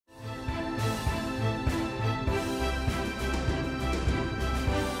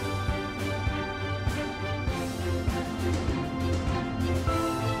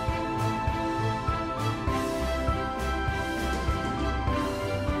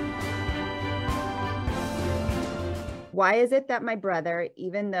Why is it that my brother,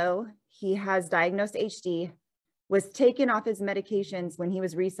 even though he has diagnosed HD, was taken off his medications when he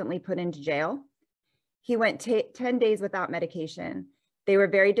was recently put into jail? He went 10 days without medication. They were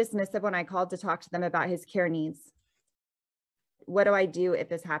very dismissive when I called to talk to them about his care needs. What do I do if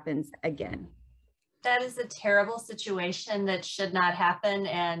this happens again? That is a terrible situation that should not happen.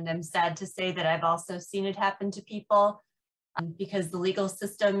 And I'm sad to say that I've also seen it happen to people because the legal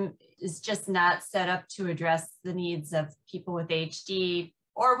system is just not set up to address the needs of people with HD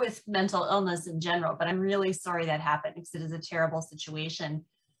or with mental illness in general. But I'm really sorry that happened because it is a terrible situation.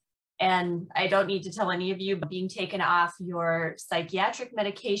 And I don't need to tell any of you, but being taken off your psychiatric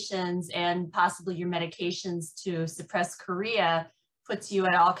medications and possibly your medications to suppress chorea puts you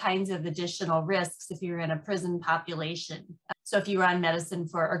at all kinds of additional risks if you're in a prison population. So if you're on medicine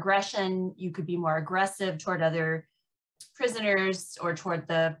for aggression, you could be more aggressive toward other prisoners or toward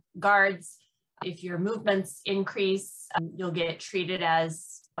the guards. If your movements increase, you'll get treated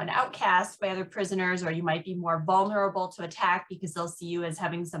as an outcast by other prisoners, or you might be more vulnerable to attack because they'll see you as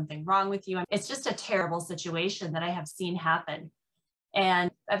having something wrong with you. It's just a terrible situation that I have seen happen.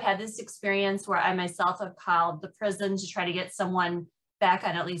 And I've had this experience where I myself have called the prison to try to get someone back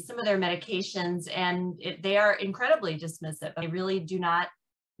on at least some of their medications, and they are incredibly dismissive.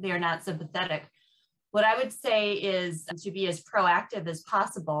 They are not sympathetic. What I would say is to be as proactive as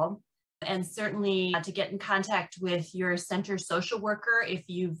possible, and certainly to get in contact with your center social worker if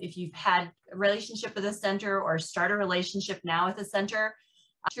you've had a relationship with a center or start a relationship now with a center,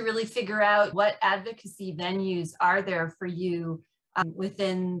 to really figure out what advocacy venues are there for you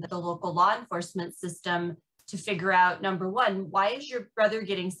within the local law enforcement system to figure out, number one, why is your brother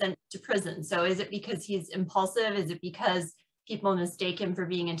getting sent to prison? So is it because he's impulsive? Is it because people mistake him for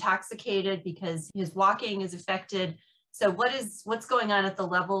being intoxicated, because his walking is affected? So what's going on at the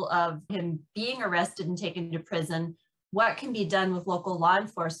level of him being arrested and taken to prison? What can be done with local law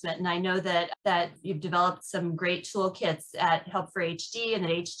enforcement? And I know that you've developed some great toolkits at Help for HD, and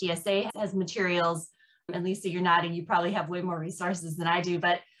that HDSA has materials. And Lisa, you're nodding, you probably have way more resources than I do,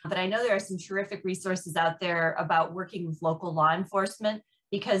 but I know there are some terrific resources out there about working with local law enforcement,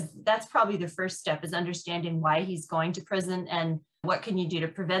 because that's probably the first step, is understanding why he's going to prison and what can you do to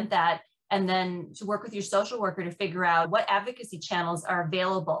prevent that. And then to work with your social worker to figure out what advocacy channels are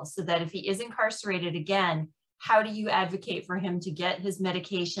available so that if he is incarcerated again, how do you advocate for him to get his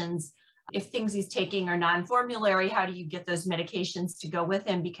medications? If things he's taking are non-formulary, how do you get those medications to go with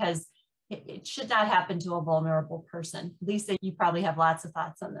him? Because it should not happen to a vulnerable person. Lisa, you probably have lots of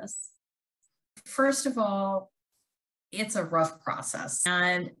thoughts on this. First of all, it's a rough process.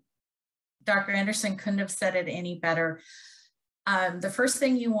 And Dr. Anderson couldn't have said it any better. The first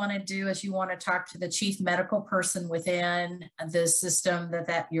thing you want to do is you want to talk to the chief medical person within the system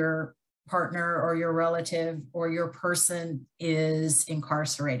that your partner or your relative or your person is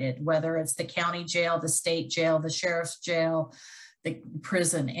incarcerated, whether it's the county jail, the state jail, the sheriff's jail, the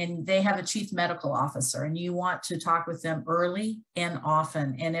prison, and they have a chief medical officer, and you want to talk with them early and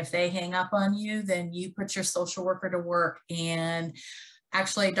often. And if they hang up on you, then you put your social worker to work. And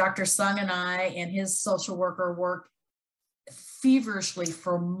actually, Dr. Sung and I and his social worker worked feverishly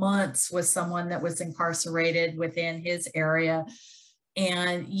for months with someone that was incarcerated within his area.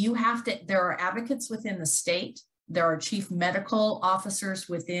 And there are advocates within the state. There are chief medical officers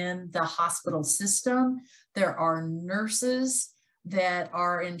within the hospital system. There are nurses that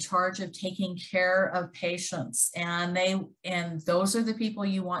are in charge of taking care of patients. And those are the people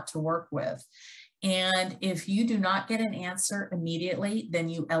you want to work with. And if you do not get an answer immediately, then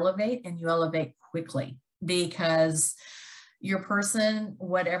you elevate, and you elevate quickly, because your person,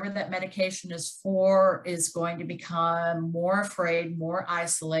 whatever that medication is for, is going to become more afraid, more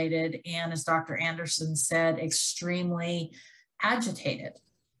isolated, and as Dr. Anderson said, extremely agitated.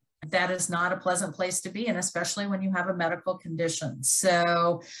 That is not a pleasant place to be in, especially when you have a medical condition.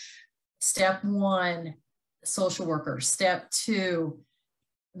 So step one, social worker. Step two,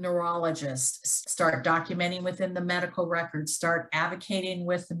 neurologist. Start documenting within the medical records. Start advocating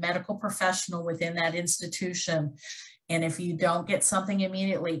with the medical professional within that institution. And if you don't get something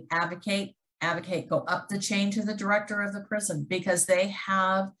immediately, advocate, go up the chain to the director of the prison, because they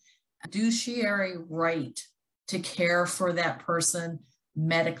have a fiduciary right to care for that person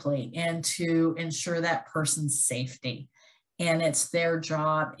medically and to ensure that person's safety. And it's their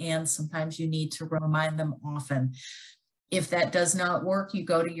job. And sometimes you need to remind them often. If that does not work, you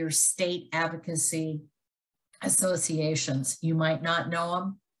go to your state advocacy associations. You might not know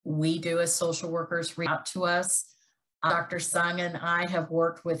them. We do as social workers, reach out to us. Dr. Sung and I have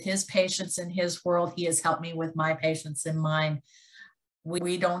worked with his patients in his world. He has helped me with my patients in mine.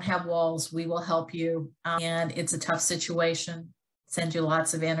 We don't have walls. We will help you. And it's a tough situation. Send you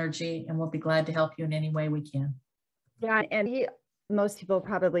lots of energy, and we'll be glad to help you in any way we can. Yeah, and most people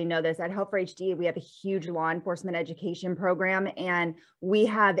probably know this. At Help for HD, we have a huge law enforcement education program, and we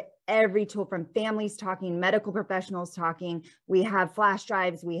have every tool from families talking, medical professionals talking. We have flash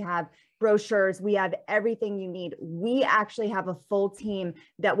drives, we have brochures, we have everything you need. We actually have a full team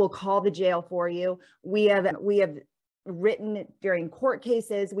that will call the jail for you. We have written during court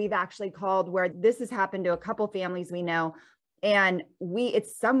cases. We've actually called where this has happened to a couple families we know. And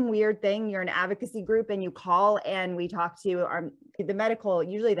it's some weird thing. You're an advocacy group and you call and we talk to the medical,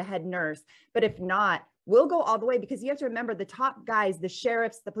 usually the head nurse. But if not, we'll go all the way, because you have to remember the top guys, the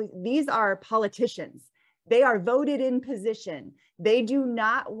sheriffs, the police, these are politicians. They are voted in position. They do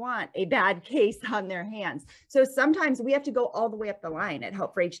not want a bad case on their hands. So sometimes we have to go all the way up the line at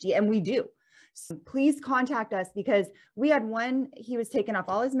Help for HD, and we do. So please contact us, because we had one, he was taken off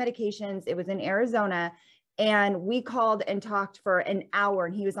all his medications. It was in Arizona. And we called and talked for an hour,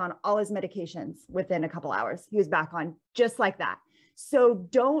 and he was on all his medications within a couple hours. He was back on just like that. So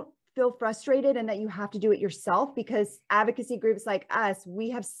don't feel frustrated and that you have to do it yourself, because advocacy groups like us, we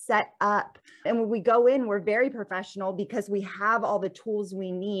have set up, and when we go in, we're very professional because we have all the tools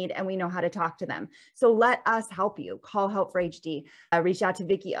we need and we know how to talk to them. So let us help you. Call Help for HD. Reach out to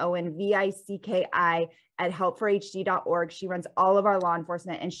Vicki Owen, VICKI at helpforhd.org. She runs all of our law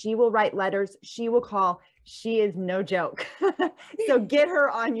enforcement, and she will write letters. She will call. She is no joke. So get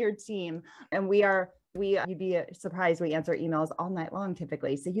her on your team. And you'd be surprised, we answer emails all night long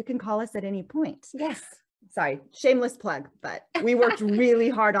typically. So you can call us at any point. Yes. Sorry, shameless plug, but we worked really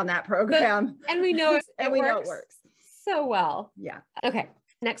hard on that program. And we know and we know it works so well. Yeah. Okay.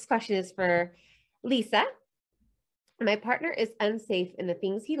 Next question is for Lisa. My partner is unsafe in the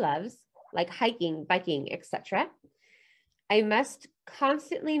things he loves, like hiking, biking, etc. I must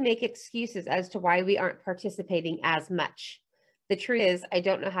constantly make excuses as to why we aren't participating as much. The truth is, I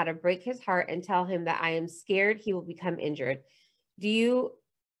don't know how to break his heart and tell him that I am scared he will become injured. Do you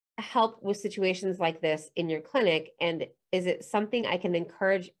help with situations like this in your clinic? And is it something I can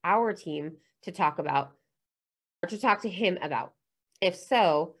encourage our team to talk about, or to talk to him about? If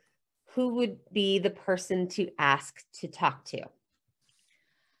so, who would be the person to ask to talk to?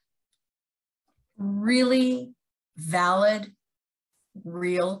 Really valid,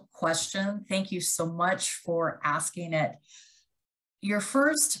 real question. Thank you so much for asking it. Your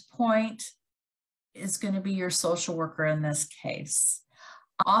first point is going to be your social worker in this case.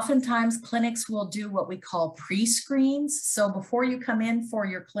 Oftentimes, clinics will do what we call pre-screens. So before you come in for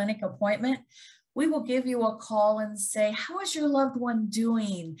your clinic appointment, we will give you a call and say, how is your loved one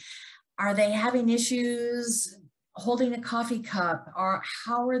doing? Are they having issues holding a coffee cup? Or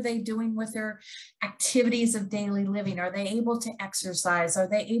how are they doing with their activities of daily living? Are they able to exercise? Are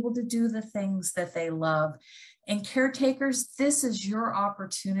they able to do the things that they love? And caretakers, this is your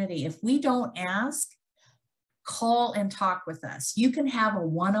opportunity. If we don't ask, call and talk with us. You can have a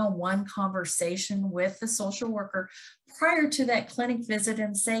one-on-one conversation with the social worker prior to that clinic visit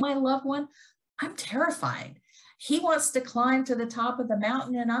and say, my loved one, I'm terrified. He wants to climb to the top of the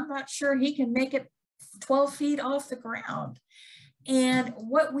mountain and I'm not sure he can make it 12 feet off the ground. And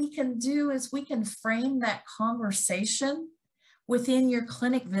what we can do is we can frame that conversation within your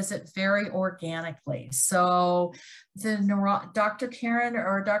clinic visit very organically. So Dr. Karen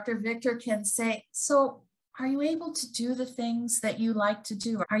or Dr. Victor can say, so are you able to do the things that you like to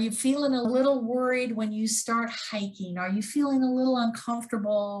do? Are you feeling a little worried when you start hiking? Are you feeling a little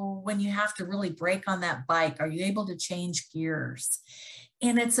uncomfortable when you have to really brake on that bike? Are you able to change gears?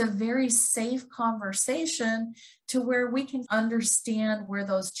 And it's a very safe conversation to where we can understand where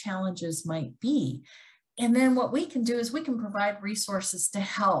those challenges might be. And then what we can do is we can provide resources to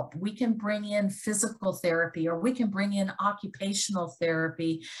help. We can bring in physical therapy, or we can bring in occupational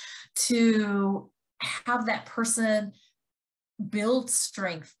therapy to have that person build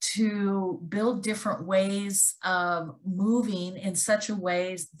strength, to build different ways of moving in such a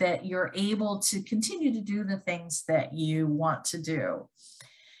ways that you're able to continue to do the things that you want to do.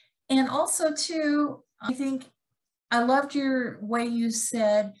 And also too, I think I loved your way you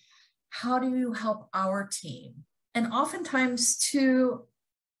said, how do you help our team? And oftentimes too,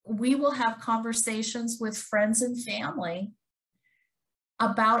 we will have conversations with friends and family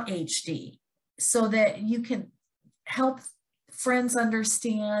about HD so that you can help friends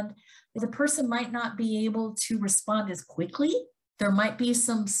understand the person might not be able to respond as quickly. There might be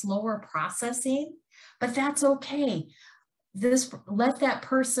some slower processing, but that's okay. Let that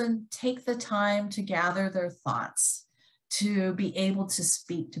person take the time to gather their thoughts, to be able to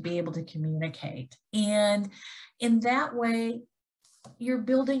speak, to be able to communicate. And in that way, you're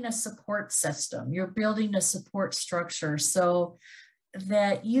building a support system, you're building a support structure so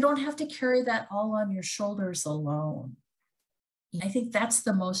that you don't have to carry that all on your shoulders alone. I think that's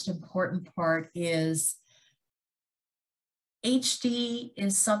the most important part. Is HD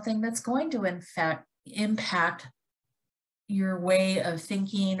is something that's going to in fact impact your way of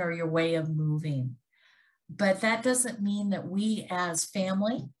thinking or your way of moving. But that doesn't mean that we as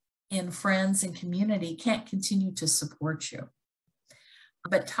family and friends and community can't continue to support you.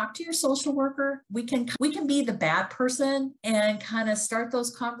 But talk to your social worker. We can be the bad person and kind of start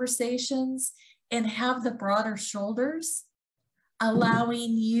those conversations and have the broader shoulders,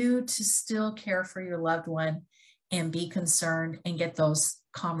 allowing you to still care for your loved one and be concerned and get those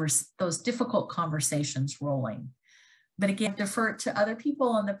difficult conversations rolling. But again, defer to other people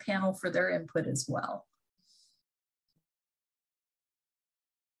on the panel for their input as well.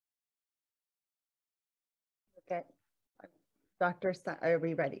 Okay. Dr. Are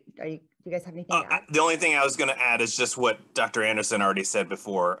we ready? Do you guys have anything to add? The only thing I was going to add is just what Dr. Anderson already said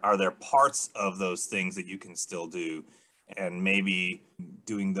before. Are there parts of those things that you can still do? And maybe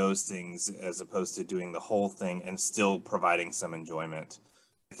doing those things as opposed to doing the whole thing and still providing some enjoyment.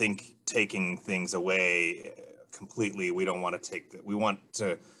 I think taking things away completely, we don't want to take that. We want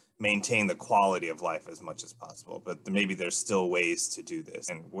to maintain the quality of life as much as possible, but maybe there's still ways to do this.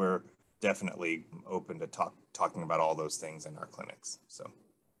 And we're definitely open to talking about all those things in our clinics. So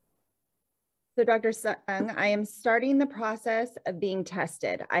Dr. Sung, I am starting the process of being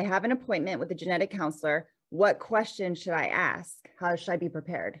tested. I have an appointment with a genetic counselor. What question should I ask? How should I be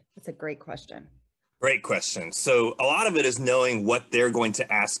prepared? That's a great question. Great question. So a lot of it is knowing what they're going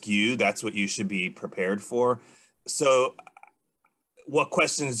to ask you. That's what you should be prepared for. So what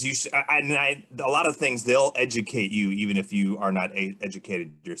questions you should, a lot of things, they'll educate you even if you are not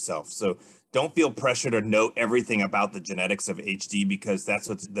educated yourself. So don't feel pressure to know everything about the genetics of HD, because that's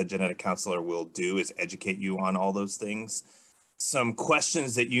what the genetic counselor will do, is educate you on all those things. Some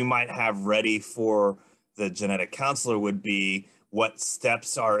questions that you might have ready for the genetic counselor would be, what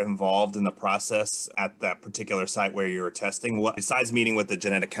steps are involved in the process at that particular site where you're testing? What, besides meeting with the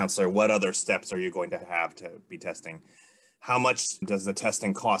genetic counselor, what other steps are you going to have to be testing? How much does the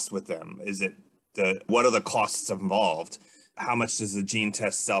testing cost with them? What are the costs involved? How much does the gene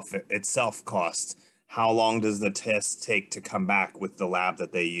test itself cost? How long does the test take to come back with the lab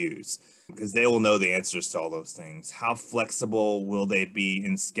that they use? Because they will know the answers to all those things. How flexible will they be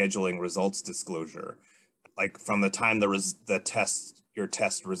in scheduling results disclosure? Like from the time your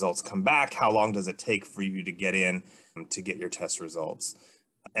test results come back, how long does it take for you to get in to get your test results?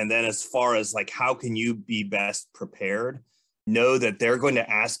 And then as far as like, how can you be best prepared? Know that they're going to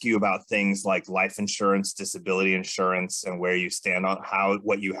ask you about things like life insurance, disability insurance, and where you stand on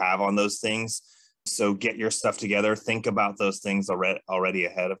what you have on those things. So get your stuff together. Think about those things already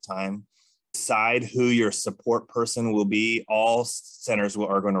ahead of time. Decide who your support person will be. All centers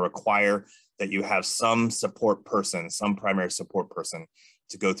are going to require that you have some support person, some primary support person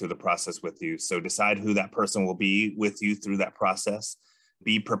to go through the process with you. So decide who that person will be with you through that process.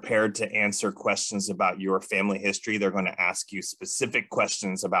 Be prepared to answer questions about your family history. They're going to ask you specific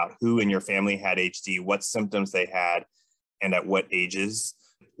questions about who in your family had HD, what symptoms they had, and at what ages,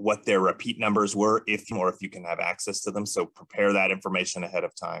 what their repeat numbers were, if you can have access to them. So prepare that information ahead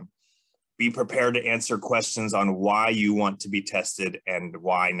of time. Be prepared to answer questions on why you want to be tested and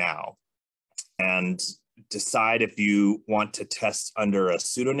why now. And decide if you want to test under a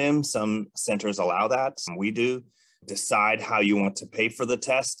pseudonym. Some centers allow that, we do. Decide how you want to pay for the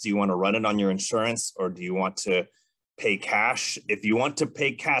test. Do you want to run it on your insurance, or do you want to pay cash? If you want to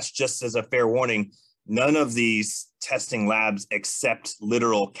pay cash, just as a fair warning, none of these testing labs accept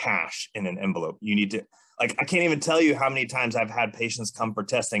literal cash in an envelope. You need to, I can't even tell you how many times I've had patients come for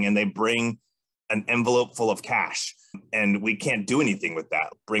testing and they bring an envelope full of cash, and we can't do anything with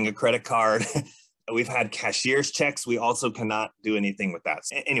that. Bring a credit card. We've had cashier's checks. We also cannot do anything with that.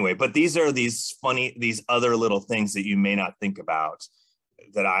 Anyway, but these are these other little things that you may not think about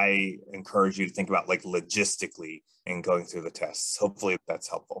that I encourage you to think about, like logistically, in going through the tests. Hopefully that's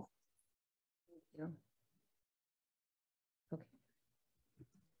helpful. Thank you. Okay.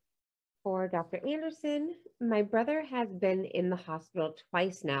 For Dr. Anderson, my brother has been in the hospital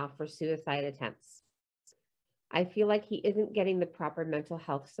twice now for suicide attempts. I feel like he isn't getting the proper mental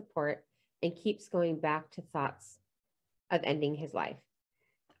health support and keeps going back to thoughts of ending his life.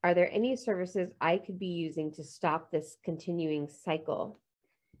 Are there any services I could be using to stop this continuing cycle?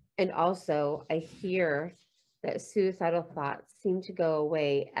 And also, I hear that suicidal thoughts seem to go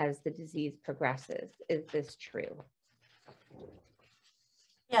away as the disease progresses. Is this true?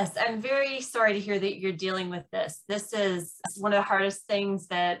 Yes, I'm very sorry to hear that you're dealing with this. This is one of the hardest things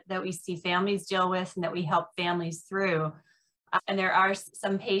that we see families deal with and that we help families through. And there are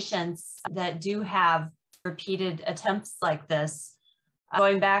some patients that do have repeated attempts like this.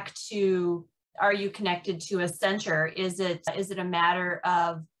 Going back to, are you connected to a center? Is it a matter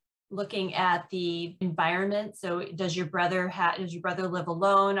of looking at the environment? So does your brother live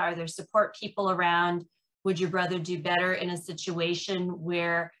alone? Are there support people around? Would your brother do better in a situation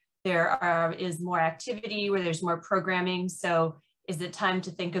where there is more activity, where there's more programming? So is it time to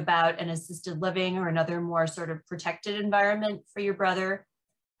think about an assisted living or another more sort of protected environment for your brother?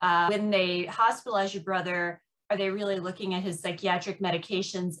 When they hospitalize your brother, are they really looking at his psychiatric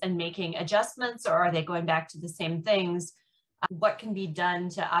medications and making adjustments, or are they going back to the same things? What can be done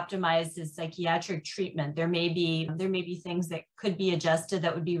to optimize his psychiatric treatment? There may be things that could be adjusted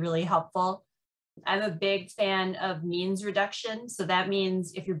that would be really helpful. I'm a big fan of means reduction. So that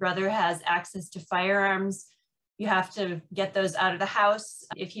means if your brother has access to firearms, you have to get those out of the house.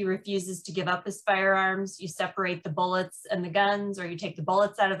 If he refuses to give up his firearms, you separate the bullets and the guns, or you take the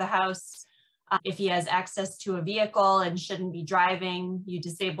bullets out of the house. If he has access to a vehicle and shouldn't be driving, you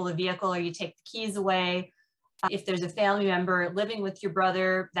disable the vehicle or you take the keys away. If there's a family member living with your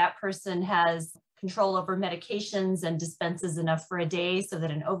brother, that person has control over medications and dispenses enough for a day so that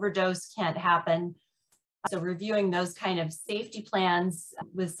an overdose can't happen. So reviewing those kind of safety plans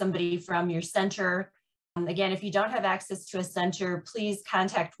with somebody from your center. Again, if you don't have access to a center, please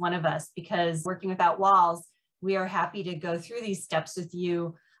contact one of us, because working without walls, we are happy to go through these steps with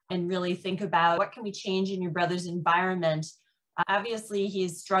you and really think about what can we change in your brother's environment. Obviously,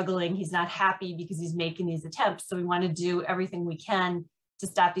 he's struggling. He's not happy because he's making these attempts. So we want to do everything we can to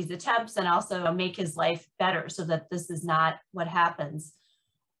stop these attempts and also make his life better so that this is not what happens.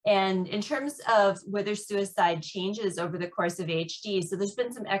 And in terms of whether suicide changes over the course of HD, so there's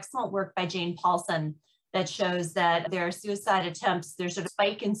been some excellent work by Jane Paulson that shows that there are suicide attempts, there's sort of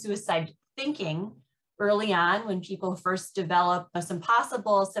spike in suicide thinking early on when people first develop some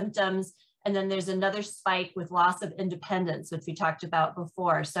possible symptoms. And then there's another spike with loss of independence, which we talked about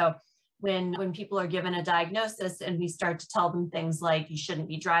before. So when people are given a diagnosis and we start to tell them things like, you shouldn't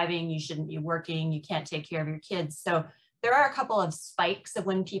be driving, you shouldn't be working, you can't take care of your kids. So there are a couple of spikes of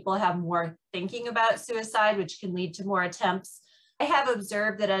when people have more thinking about suicide, which can lead to more attempts. I have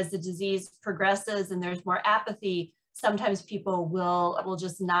observed that as the disease progresses and there's more apathy, sometimes people will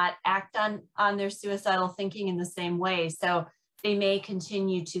just not act on their suicidal thinking in the same way. So they may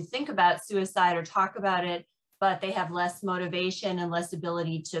continue to think about suicide or talk about it, but they have less motivation and less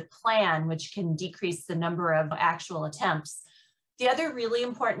ability to plan, which can decrease the number of actual attempts. The other really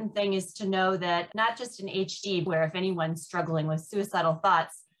important thing is to know that not just in HD, where if anyone's struggling with suicidal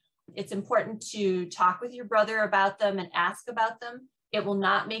thoughts, it's important to talk with your brother about them and ask about them. It will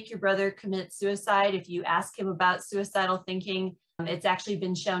not make your brother commit suicide if you ask him about suicidal thinking. It's actually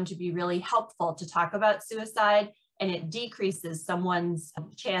been shown to be really helpful to talk about suicide, and it decreases someone's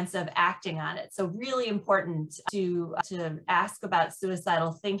chance of acting on it. So really important to ask about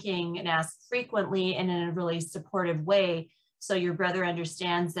suicidal thinking and ask frequently and in a really supportive way, so your brother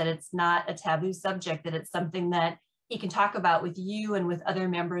understands that it's not a taboo subject, that it's something that he can talk about with you and with other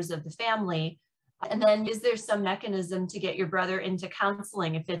members of the family. And then is there some mechanism to get your brother into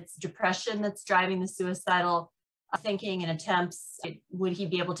counseling? If it's depression that's driving the suicidal thinking and attempts, would he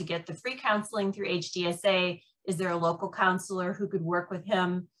be able to get the free counseling through HDSA? Is there a local counselor who could work with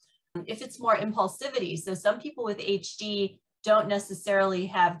him? If it's more impulsivity, so some people with HD don't necessarily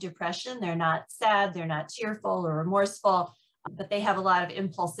have depression. They're not sad, they're not tearful or remorseful, but they have a lot of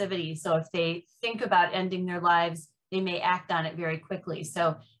impulsivity. So if they think about ending their lives, they may act on it very quickly.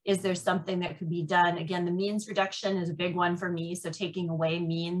 So is there something that could be done? Again, the means reduction is a big one for me. So taking away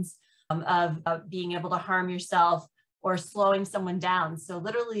means of being able to harm yourself or slowing someone down. So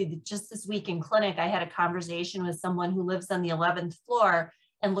literally just this week in clinic, I had a conversation with someone who lives on the 11th floor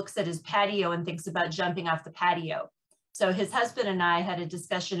and looks at his patio and thinks about jumping off the patio. So his husband and I had a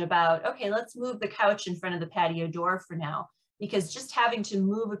discussion about, okay, let's move the couch in front of the patio door for now, because just having to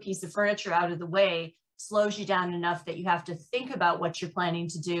move a piece of furniture out of the way slows you down enough that you have to think about what you're planning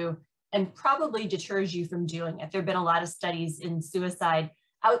to do and probably deters you from doing it. There have been a lot of studies in suicide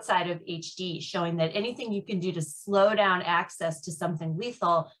outside of HD showing that anything you can do to slow down access to something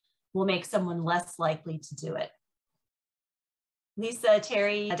lethal will make someone less likely to do it. Lisa,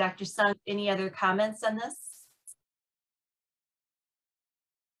 Terry, Dr. Sung, any other comments on this?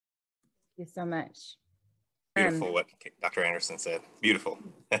 Thank you so much. Beautiful what Dr. Anderson said. Beautiful.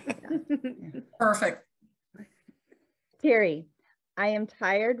 Perfect. Terry, I am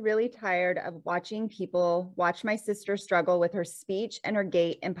tired, really tired of watching people watch my sister struggle with her speech and her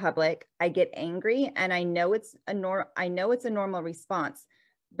gait in public. I get angry and I know it's a normal response,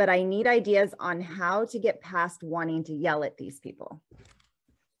 but I need ideas on how to get past wanting to yell at these people.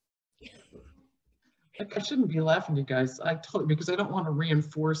 I shouldn't be laughing, you guys. I totally, because I don't want to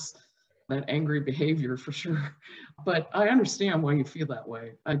reinforce that angry behavior for sure. But I understand why you feel that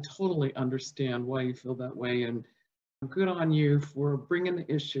way. I totally understand why you feel that way. And good on you for bringing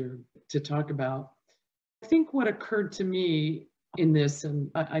the issue to talk about. I think what occurred to me in this,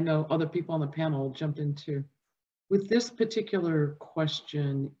 and I know other people on the panel jumped into, with this particular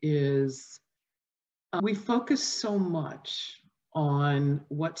question is we focus so much on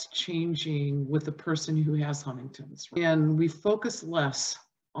what's changing with the person who has Huntington's, and we focus less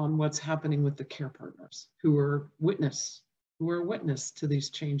on what's happening with the care partners who are witness to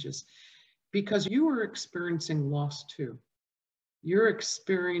these changes, because you are experiencing loss too. You're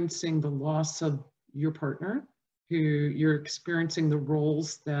experiencing the loss of your partner, who you're experiencing the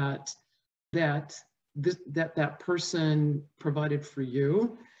roles that person provided for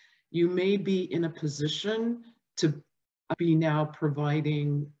you. You may be in a position to be now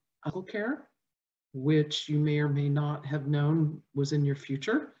providing medical care, which you may or may not have known was in your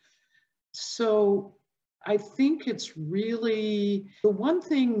future. So I think it's really the one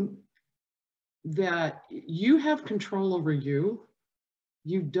thing that you have control over you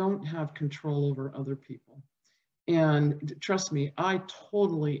don't have control over other people. And trust me, I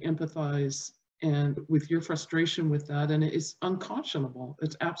totally empathize and with your frustration with that. And it's unconscionable.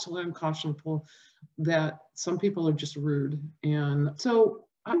 It's absolutely unconscionable that some people are just rude. And so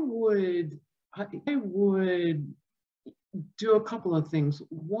I would do a couple of things.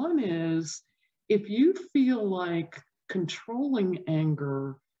 One is, if you feel like controlling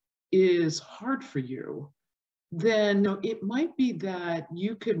anger is hard for you, then it might be that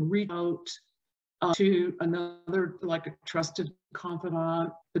you could reach out to another, like a trusted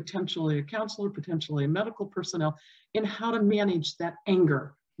confidant, potentially a counselor, potentially a medical personnel, in how to manage that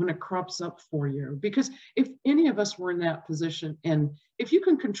anger when it crops up for you. Because if any of us were in that position, and if you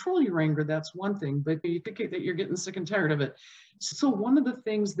can control your anger, that's one thing, but you think that you're getting sick and tired of it. So one of the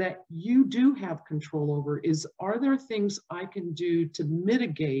things that you do have control over is, are there things I can do to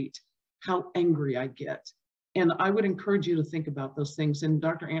mitigate how angry I get? And I would encourage you to think about those things. And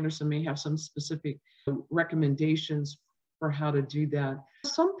Dr. Anderson may have some specific recommendations for how to do that.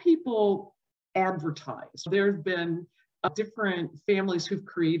 Some people advertise. There have been different families who've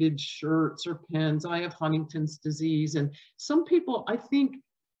created shirts or pins. I have Huntington's disease. And some people, I think,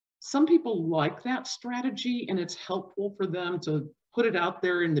 some people like that strategy, and it's helpful for them to put it out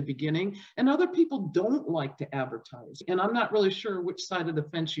there in the beginning. And other people don't like to advertise. And I'm not really sure which side of the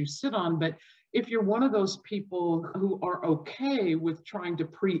fence you sit on, but if you're one of those people who are okay with trying to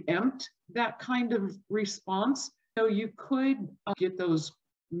preempt that kind of response, you could get those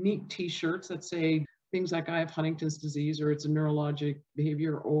neat t-shirts that say things like, I have Huntington's disease, or it's a neurologic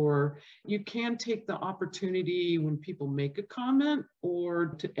behavior, or you can take the opportunity when people make a comment or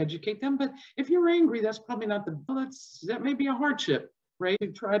to educate them. But if you're angry, that's probably not that may be a hardship, right?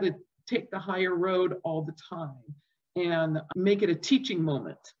 You try to take the higher road all the time and make it a teaching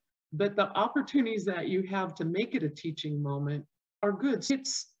moment. But the opportunities that you have to make it a teaching moment are good.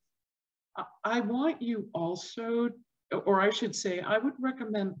 I want you also, or I should say, I would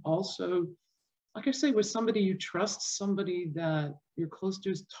recommend also, like I say, with somebody you trust, somebody that you're close to,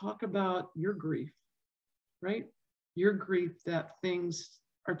 is talk about your grief, right? Your grief that things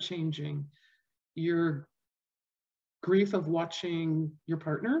are changing, your grief of watching your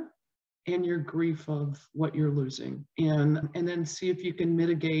partner, and your grief of what you're losing, and then see if you can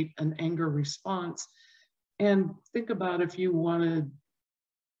mitigate an anger response, and think about if you want to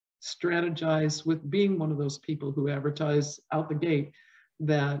strategize with being one of those people who advertise out the gate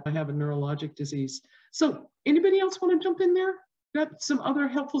that I have a neurologic disease. So anybody else want to jump in there? Got some other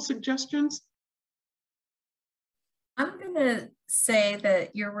helpful suggestions? I'm going to say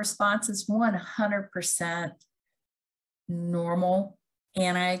that your response is 100% normal.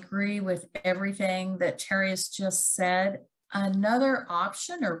 And I agree with everything that Terry has just said. Another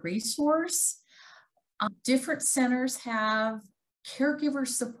option or resource, different centers have caregiver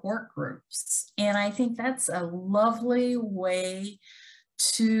support groups. And I think that's a lovely way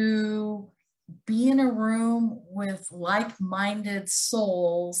to be in a room with like-minded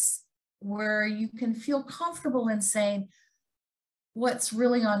souls where you can feel comfortable in saying what's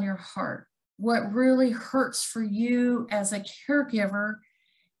really on your heart, what really hurts for you as a caregiver,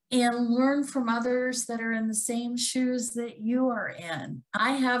 and learn from others that are in the same shoes that you are in.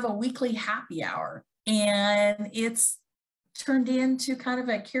 I have a weekly happy hour, and it's turned into kind of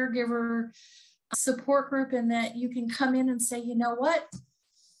a caregiver support group, and that you can come in and say, you know what,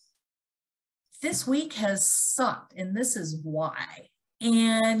 this week has sucked and this is why.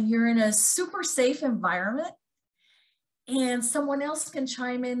 And you're in a super safe environment, and someone else can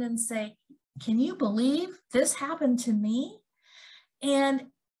chime in and say, can you believe this happened to me? And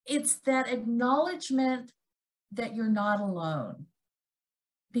it's that acknowledgement that you're not alone.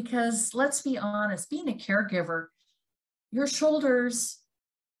 Because let's be honest, being a caregiver, your shoulders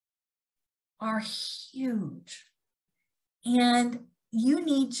are huge. And you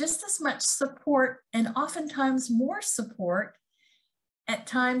need just as much support, and oftentimes more support at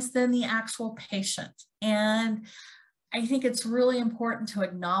times than the actual patient. And I think it's really important to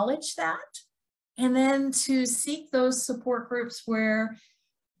acknowledge that, and then to seek those support groups where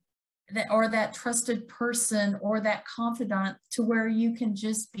or that trusted person or that confidant, to where you can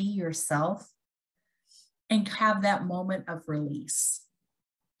just be yourself and have that moment of release.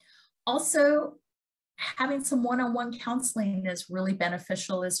 Also, having some one-on-one counseling is really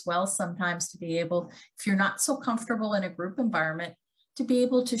beneficial as well sometimes, to be able, if you're not so comfortable in a group environment, to be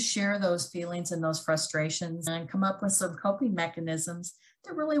able to share those feelings and those frustrations and come up with some coping mechanisms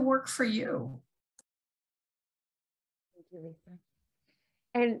that really work for you. Thank you, Lisa.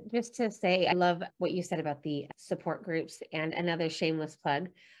 And just to say, I love what you said about the support groups. And another shameless plug,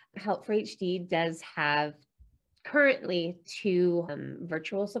 Help for HD does have currently 2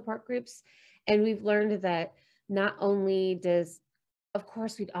 virtual support groups. And we've learned that not only does, of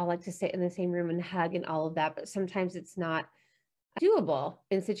course, we'd all like to sit in the same room and hug and all of that, but sometimes it's not doable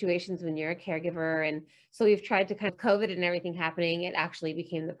in situations when you're a caregiver. And so we've tried to kind of, COVID and everything happening, it actually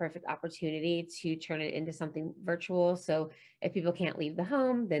became the perfect opportunity to turn it into something virtual. So if people can't leave the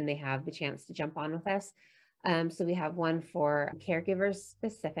home, then they have the chance to jump on with us. So we have one for caregivers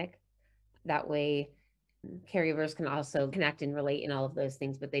specific. That way caregivers can also connect and relate and all of those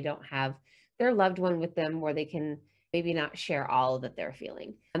things, but they don't have their loved one with them where they can maybe not share all that they're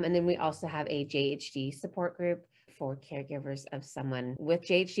feeling. And then we also have a JHD support group for caregivers of someone with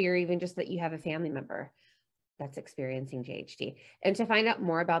JHD, or even just that you have a family member that's experiencing JHD. And to find out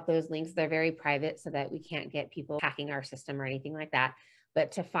more about those links, they're very private so that we can't get people hacking our system or anything like that.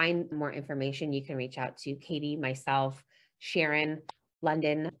 But to find more information, you can reach out to Katie, myself, Sharon,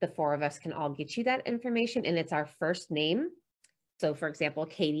 London. The 4 of us can all get you that information, and it's our first name. So for example,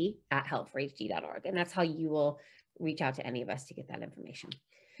 Katie at helpforhd.org. And that's how you will reach out to any of us to get that information.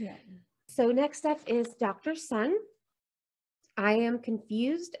 Yeah. So next up is Dr. Sun. I am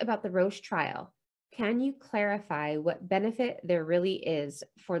confused about the Roche trial. Can you clarify what benefit there really is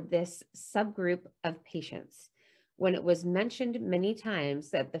for this subgroup of patients, when it was mentioned many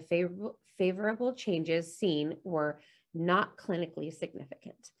times that the favorable changes seen were not clinically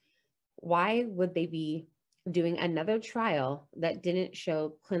significant? Why would they be doing another trial that didn't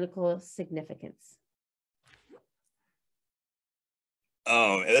show clinical significance?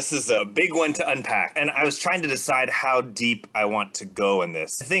 Oh, this is a big one to unpack. And I was trying to decide how deep I want to go in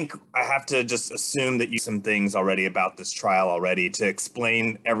this. I think I have to just assume that you know some things already about this trial already. To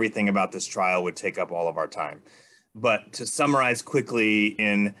explain everything about this trial would take up all of our time. But to summarize quickly,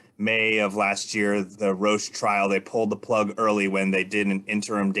 in May of last year, the Roche trial, they pulled the plug early when they did an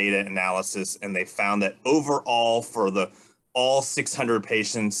interim data analysis, and they found that overall for all 600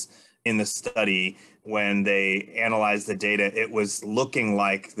 patients in the study, when they analyzed the data, it was looking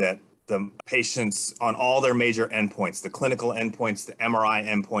like that the patients on all their major endpoints, the clinical endpoints, the MRI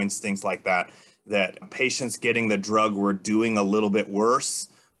endpoints, things like that, that patients getting the drug were doing a little bit worse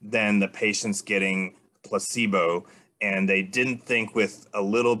than the patients getting placebo. And they didn't think with the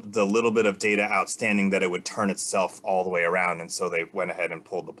little bit of data outstanding that it would turn itself all the way around. And so they went ahead and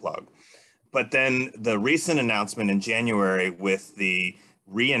pulled the plug. But then the recent announcement in January with the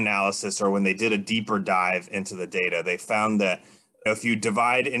reanalysis, or when they did a deeper dive into the data, they found that if you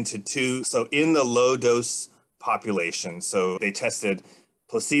divide into 2, so in the low dose population, so they tested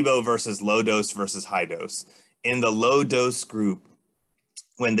placebo versus low dose versus high dose. In the low dose group,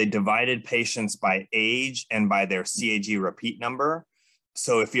 when they divided patients by age and by their CAG repeat number,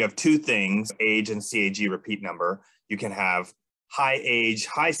 so if you have 2 things, age and CAG repeat number, you can have high age,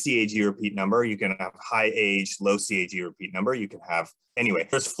 high CAG repeat number, you can have high age, low CAG repeat number, you can have, anyway,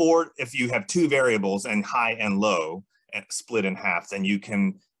 there's 4, if you have 2 variables and high and low and split in half, then you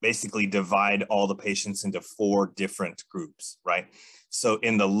can basically divide all the patients into 4 different groups, right? So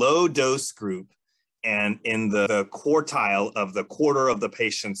in the low dose group and in the quartile of the quarter of the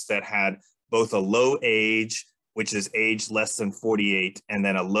patients that had both a low age which is age less than 48, and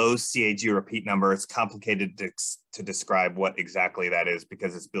then a low CAG repeat number. It's complicated to describe what exactly that is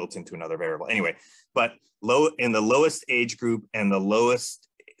because it's built into another variable. Anyway, but low in the lowest age group and the lowest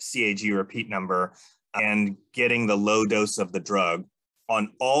CAG repeat number, and getting the low dose of the drug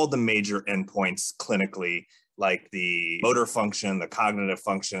on all the major endpoints clinically, like the motor function, the cognitive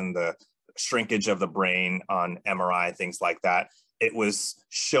function, the shrinkage of the brain on MRI, things like that. It was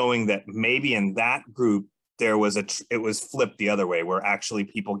showing that maybe in that group, it was flipped the other way, where actually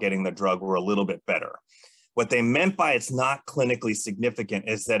people getting the drug were a little bit better. What they meant by it's not clinically significant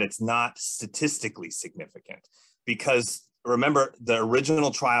is that it's not statistically significant, because remember, the original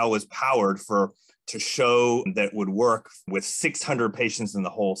trial was powered to show that it would work with 600 patients in the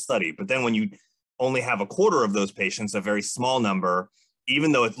whole study. But then when you only have a quarter of those patients, a very small number,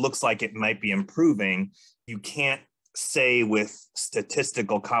 even though it looks like it might be improving, you can't say with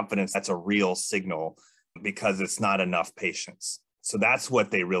statistical confidence that's a real signal, because it's not enough patients. So that's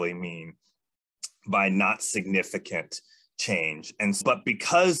what they really mean by not significant change. But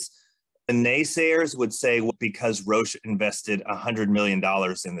because the naysayers would say, well, because Roche invested $100 million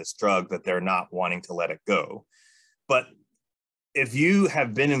in this drug, that they're not wanting to let it go. But if you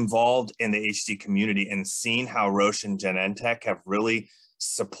have been involved in the HD community and seen how Roche and Genentech have really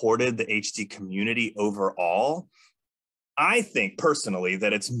supported the HD community overall, I think personally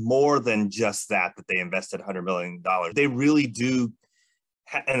that it's more than just that they invested $100 million. They really do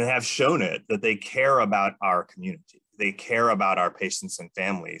and have shown it that they care about our community. They care about our patients and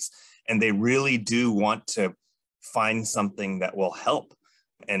families, and they really do want to find something that will help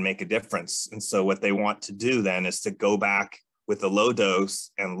and make a difference. And so what they want to do then is to go back with a low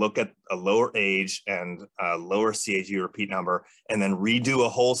dose and look at a lower age and a lower CAG repeat number, and then redo a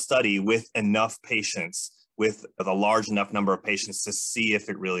whole study with enough patients, with a large enough number of patients, to see if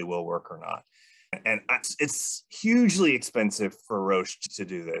it really will work or not. And it's hugely expensive for Roche to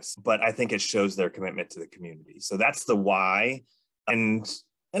do this, but I think it shows their commitment to the community. So that's the why. And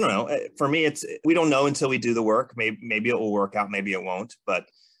I don't know, for me, we don't know until we do the work. Maybe it will work out, maybe it won't, but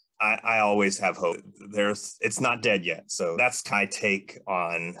I always have hope. It's not dead yet. So that's my take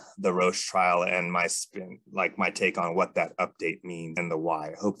on the Roche trial and my spin, like my take on what that update means and the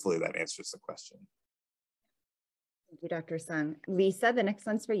why. Hopefully that answers the question. Thank you, Dr. Sung. Lisa, the next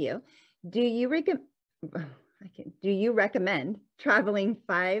one's for you. Do you recommend traveling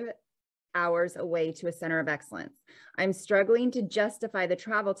 5 hours away to a center of excellence? I'm struggling to justify the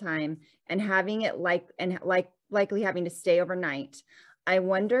travel time and having it likely having to stay overnight. I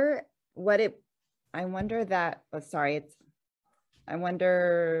wonder what it's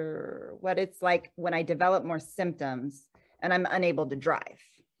like when I develop more symptoms and I'm unable to drive.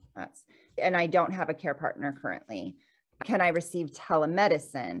 And I don't have a care partner currently. Can I receive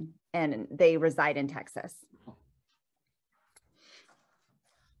telemedicine? And they reside in Texas.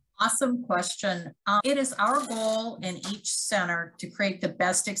 Awesome question. It is our goal in each center to create the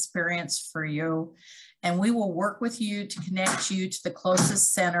best experience for you. And we will work with you to connect you to the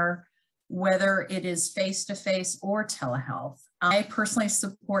closest center, whether it is face-to-face or telehealth. I personally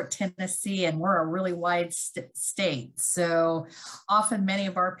support Tennessee, and we're a really wide state. So often many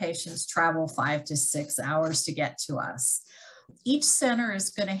of our patients travel 5 to 6 hours to get to us. Each center is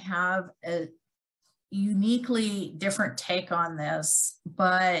going to have a uniquely different take on this.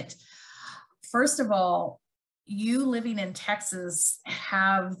 But first of all, you living in Texas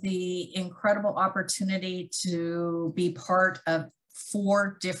have the incredible opportunity to be part of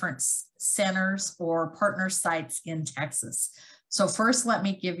 4 different centers or partner sites in Texas. So first, let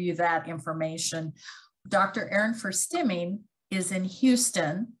me give you that information. Dr. Erin Verstimming is in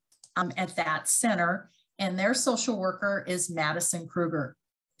Houston at that center, and their social worker is Madison Kruger.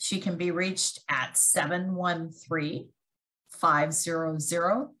 She can be reached at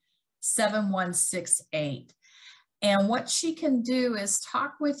 713-500-7168. And what she can do is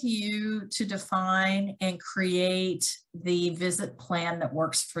talk with you to define and create the visit plan that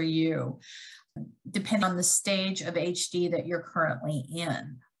works for you, depending on the stage of HD that you're currently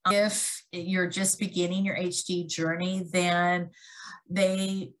in. If you're just beginning your HD journey, then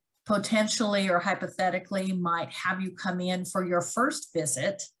they potentially or hypothetically might have you come in for your first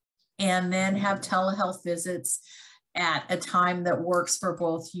visit and then have telehealth visits at a time that works for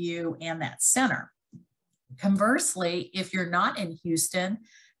both you and that center. Conversely, if you're not in Houston,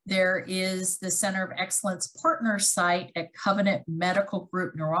 there is the Center of Excellence partner site at Covenant Medical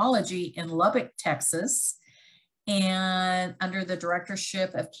Group Neurology in Lubbock, Texas, and under the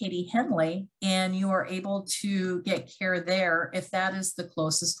directorship of Katie Henley, and you are able to get care there if that is the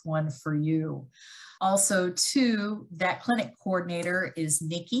closest one for you. Also, too, that clinic coordinator is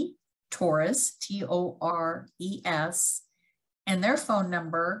Nikki, Torres, T-O-R-E-S, and their phone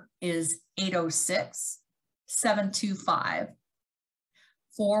number is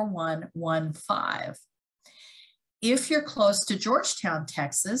 806-725-4115. If you're close to Georgetown,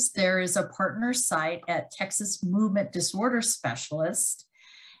 Texas, there is a partner site at Texas Movement Disorder Specialist,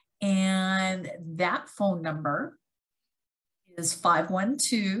 and that phone number is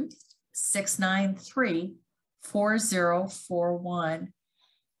 512-693-4041.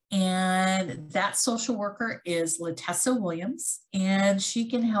 And that social worker is Latessa Williams, and she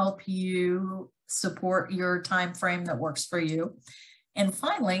can help you support your time frame that works for you. And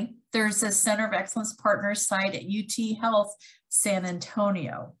finally, there's a Center of Excellence partner site at UT Health San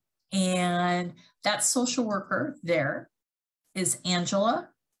Antonio. And that social worker there is Angela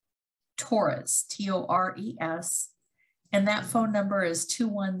Torres, T-O-R-E-S. And that phone number is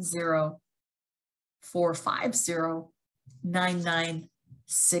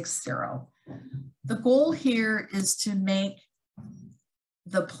 210-450-9960. The goal here is to make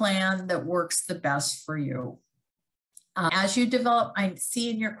the plan that works the best for you. As you develop, I see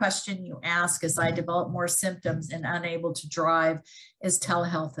in your question you ask, as I develop more symptoms and unable to drive, is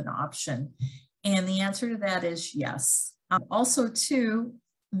telehealth an option? And the answer to that is yes. Also, too,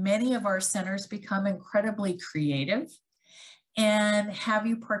 many of our centers become incredibly creative and have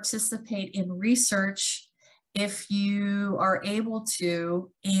you participate in research if you are able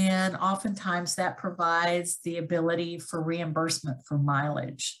to, and oftentimes that provides the ability for reimbursement for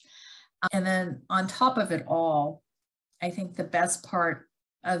mileage. And then on top of it all, I think the best part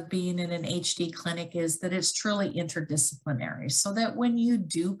of being in an HD clinic is that it's truly interdisciplinary, so that when you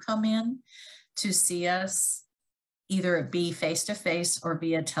do come in to see us, either it be face-to-face or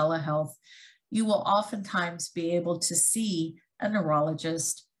via telehealth, you will oftentimes be able to see a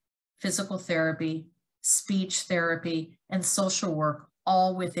neurologist, physical therapy, speech therapy, and social work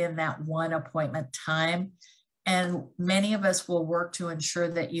all within that one appointment time. And many of us will work to ensure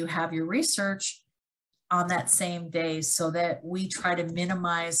that you have your research on that same day, so that we try to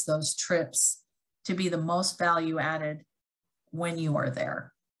minimize those trips to be the most value added when you are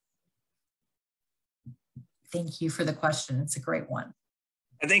there. Thank you for the question. It's a great one.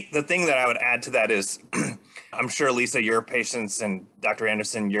 I think the thing that I would add to that is, I'm sure, Lisa, your patients, and Dr.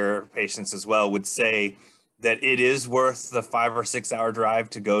 Anderson, your patients as well, would say that it is worth the 5 or 6 hour drive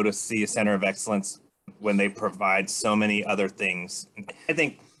to go to see a center of excellence when they provide so many other things. I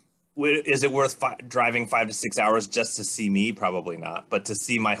think, is it worth driving 5 to 6 hours just to see me? Probably not. But to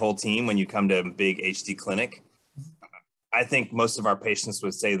see my whole team when you come to a big HD clinic, I think most of our patients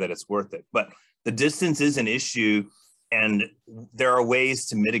would say that it's worth it. But the distance is an issue, and there are ways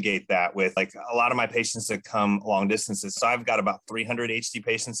to mitigate that with, like, a lot of my patients that come long distances. So I've got about 300 HD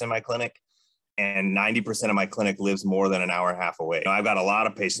patients in my clinic, and 90% of my clinic lives more than an hour and a half away. I've got a lot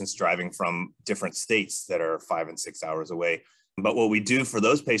of patients driving from different states that are 5 and 6 hours away. But what we do for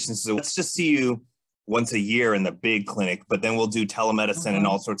those patients is, let's just see you once a year in the big clinic, but then we'll do telemedicine and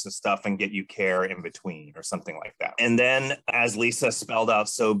all sorts of stuff and get you care in between or something like that. And then, as Lisa spelled out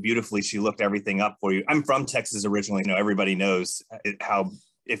so beautifully, she looked everything up for you. I'm from Texas originally. You know, everybody knows how,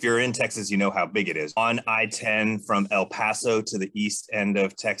 if you're in Texas, you know how big it is. On I-10 from El Paso to the east end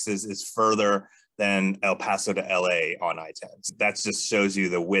of Texas is further than El Paso to LA on I-10. That just shows you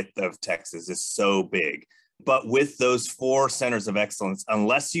the width of Texas is so big. But with those 4 centers of excellence,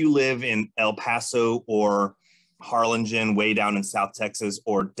 unless you live in El Paso or Harlingen, way down in South Texas,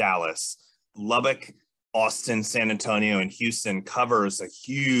 or Dallas, Lubbock, Austin, San Antonio, and Houston covers a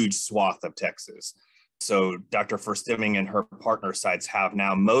huge swath of Texas. So Dr. Verstimming and her partner sites have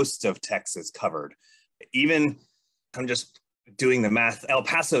now most of Texas covered. Even, I'm just doing the math, El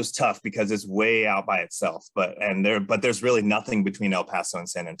Paso's tough because it's way out by itself, but there's really nothing between El Paso and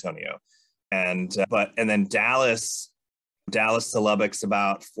San Antonio. And then Dallas to Lubbock's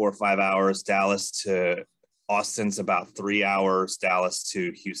about 4 or 5 hours. Dallas to Austin's about 3 hours. Dallas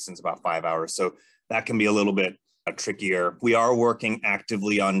to Houston's about 5 hours. So that can be a little bit trickier. We are working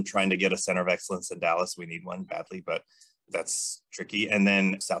actively on trying to get a center of excellence in Dallas. We need one badly, but that's tricky. And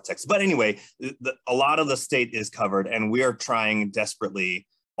then South Texas. But anyway, a lot of the state is covered, and we are trying desperately,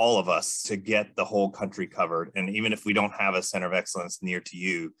 all of us, to get the whole country covered. And even if we don't have a center of excellence near to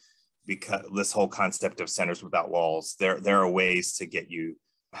you, because this whole concept of centers without walls, there are ways to get you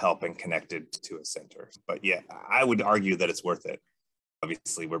help and connected to a center. But yeah, I would argue that it's worth it.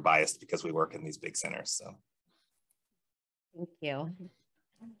 Obviously, we're biased because we work in these big centers. So, thank you.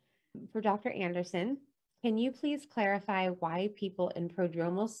 For Dr. Anderson, can you please clarify why people in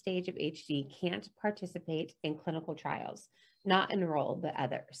prodromal stage of HD can't participate in clinical trials, not enroll, but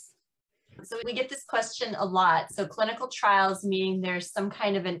others? So we get this question a lot. So clinical trials, meaning there's some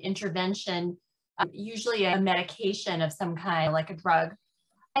kind of an intervention, usually a medication of some kind, like a drug.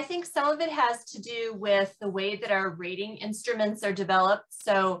 I think some of it has to do with the way that our rating instruments are developed.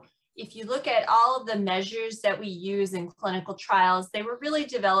 So if you look at all of the measures that we use in clinical trials, they were really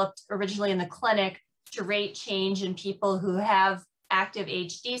developed originally in the clinic to rate change in people who have active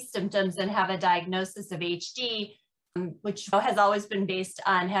HD symptoms and have a diagnosis of HD, which has always been based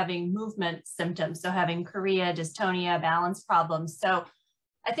on having movement symptoms. So having chorea, dystonia, balance problems. So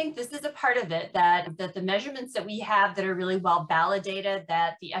I think this is a part of it, that the measurements that we have that are really well validated,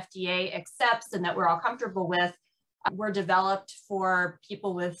 that the FDA accepts and that we're all comfortable with, were developed for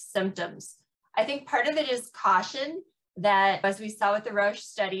people with symptoms. I think part of it is caution that, as we saw with the Roche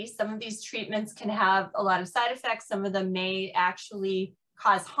study, some of these treatments can have a lot of side effects. Some of them may actually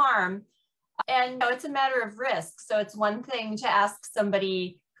cause harm. And it's a matter of risk. So it's one thing to ask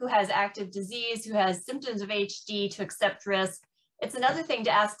somebody who has active disease, who has symptoms of HD, to accept risk. It's another thing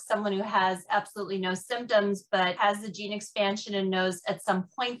to ask someone who has absolutely no symptoms, but has the gene expansion and knows at some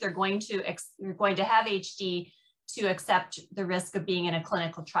point they're going to have HD, to accept the risk of being in a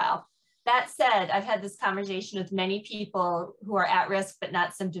clinical trial. That said, I've had this conversation with many people who are at risk but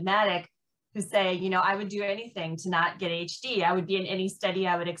not symptomatic, who say, I would do anything to not get HD. I would be in any study.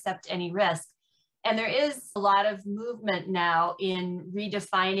 I would accept any risk. And there is a lot of movement now in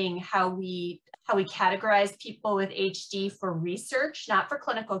redefining how we categorize people with HD for research, not for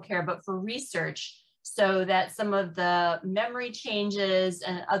clinical care, but for research, so that some of the memory changes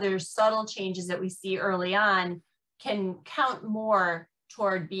and other subtle changes that we see early on can count more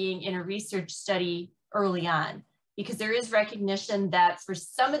toward being in a research study early on. Because there is recognition that for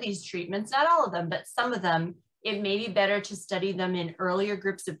some of these treatments, not all of them, but some of them, it may be better to study them in earlier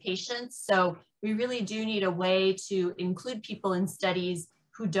groups of patients. So we really do need a way to include people in studies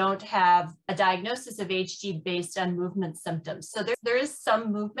who don't have a diagnosis of HD based on movement symptoms. So there is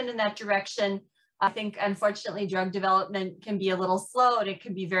some movement in that direction. I think, unfortunately, drug development can be a little slow, and it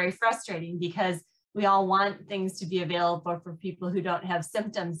can be very frustrating because we all want things to be available for people who don't have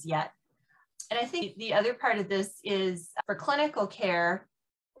symptoms yet. And I think the other part of this is, for clinical care,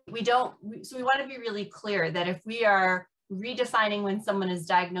 so we want to be really clear that if we are redefining when someone is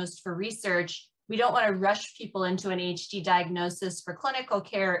diagnosed for research, we don't want to rush people into an HD diagnosis for clinical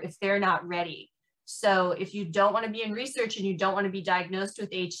care if they're not ready. So if you don't want to be in research and you don't want to be diagnosed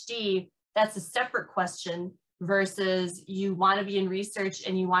with HD, that's a separate question, versus you want to be in research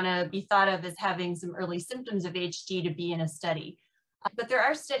and you want to be thought of as having some early symptoms of HD to be in a study. But there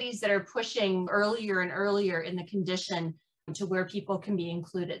are studies that are pushing earlier and earlier in the condition to where people can be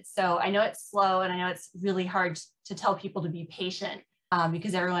included. So I know it's slow, and I know it's really hard to tell people to be patient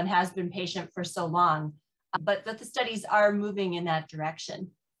because everyone has been patient for so long, but the studies are moving in that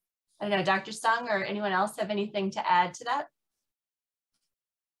direction. I don't know, Dr. Sung or anyone else have anything to add to that?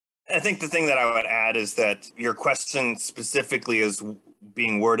 I think the thing that I would add is that your question specifically is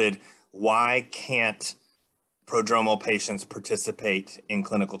being worded, why can't prodromal patients participate in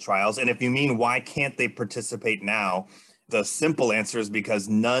clinical trials? And if you mean why can't they participate now, the simple answer is because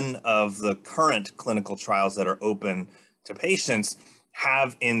none of the current clinical trials that are open to patients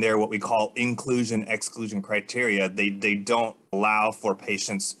have in there what we call inclusion-exclusion criteria. They don't allow for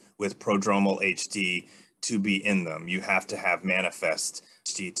patients with prodromal HD to be in them. You have to have manifest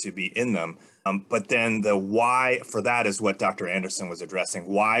HD to be in them. But then the why for that is what Dr. Anderson was addressing.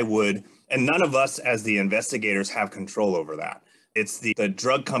 Why would, and none of us as the investigators have control over that. It's the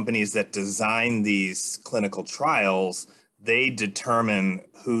drug companies that design these clinical trials. They determine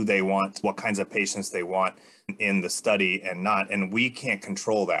who they want, what kinds of patients they want in the study and not, and we can't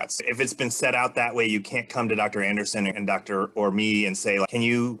control that. So if it's been set out that way, you can't come to Dr. Anderson and Dr. or me and say, like, can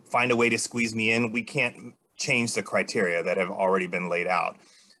you find a way to squeeze me in? We can't change the criteria that have already been laid out.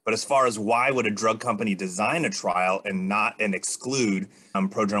 But as far as why would a drug company design a trial and exclude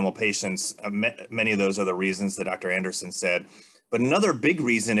prodromal patients, many of those are the reasons that Dr. Anderson said. But another big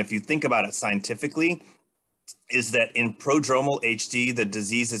reason, if you think about it scientifically, is that in prodromal HD, the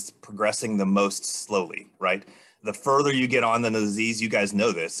disease is progressing the most slowly, right? The further you get on in the disease, you guys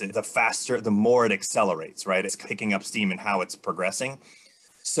know this, the faster, the more it accelerates, right? It's picking up steam in how it's progressing.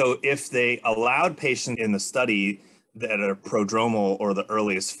 So if they allowed patients in the study that are prodromal or the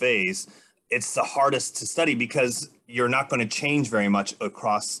earliest phase, it's the hardest to study because you're not going to change very much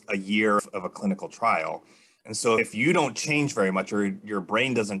across a year of a clinical trial. And so if you don't change very much, or your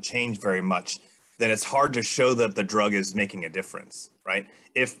brain doesn't change very much, then it's hard to show that the drug is making a difference, right?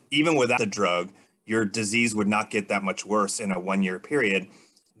 If even without the drug, your disease would not get that much worse in a 1-year period,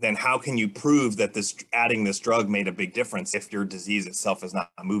 then how can you prove that adding this drug made a big difference if your disease itself is not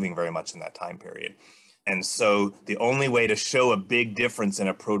moving very much in that time period? And so the only way to show a big difference in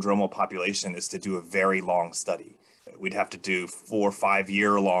a prodromal population is to do a very long study. We'd have to do 4 or 5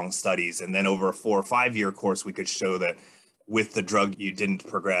 year long studies. And then over a 4 or 5 year course, we could show that with the drug, you didn't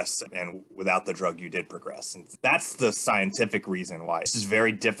progress, and without the drug, you did progress. And that's the scientific reason why. This is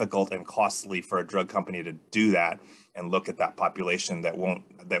very difficult and costly for a drug company to do that and look at that population that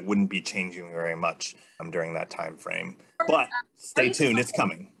wouldn't be changing very much during that time frame. But stay tuned, it's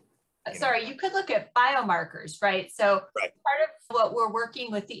coming. Sorry, you could look at biomarkers, right? So part of what we're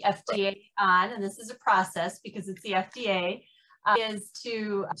working with the FDA on, and this is a process because it's the FDA, is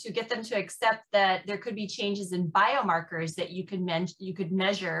to get them to accept that there could be changes in biomarkers that you could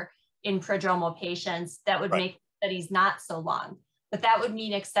measure in prodromal patients that would make studies not so long. But that would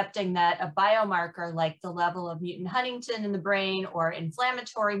mean accepting that a biomarker like the level of mutant huntingtin in the brain or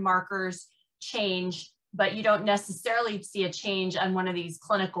inflammatory markers change, but you don't necessarily see a change on one of these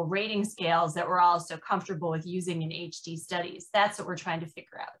clinical rating scales that we're all so comfortable with using in HD studies. That's what we're trying to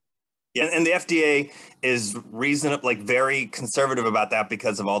figure out. Yeah, and the FDA is very conservative about that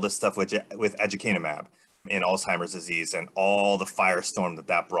because of all this stuff with aducanumab in Alzheimer's disease and all the firestorm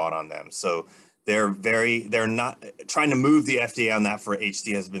that brought on them. So they're not trying to move the FDA on that for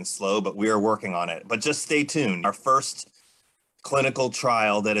HD has been slow, but we are working on it. But just stay tuned. Our first clinical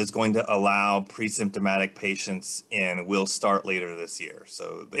trial that is going to allow pre-symptomatic patients in will start later this year.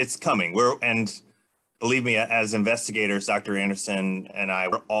 So it's coming. And believe me, as investigators, Dr. Anderson and I,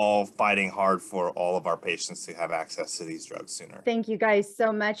 we're all fighting hard for all of our patients to have access to these drugs sooner. Thank you guys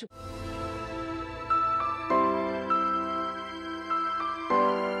so much.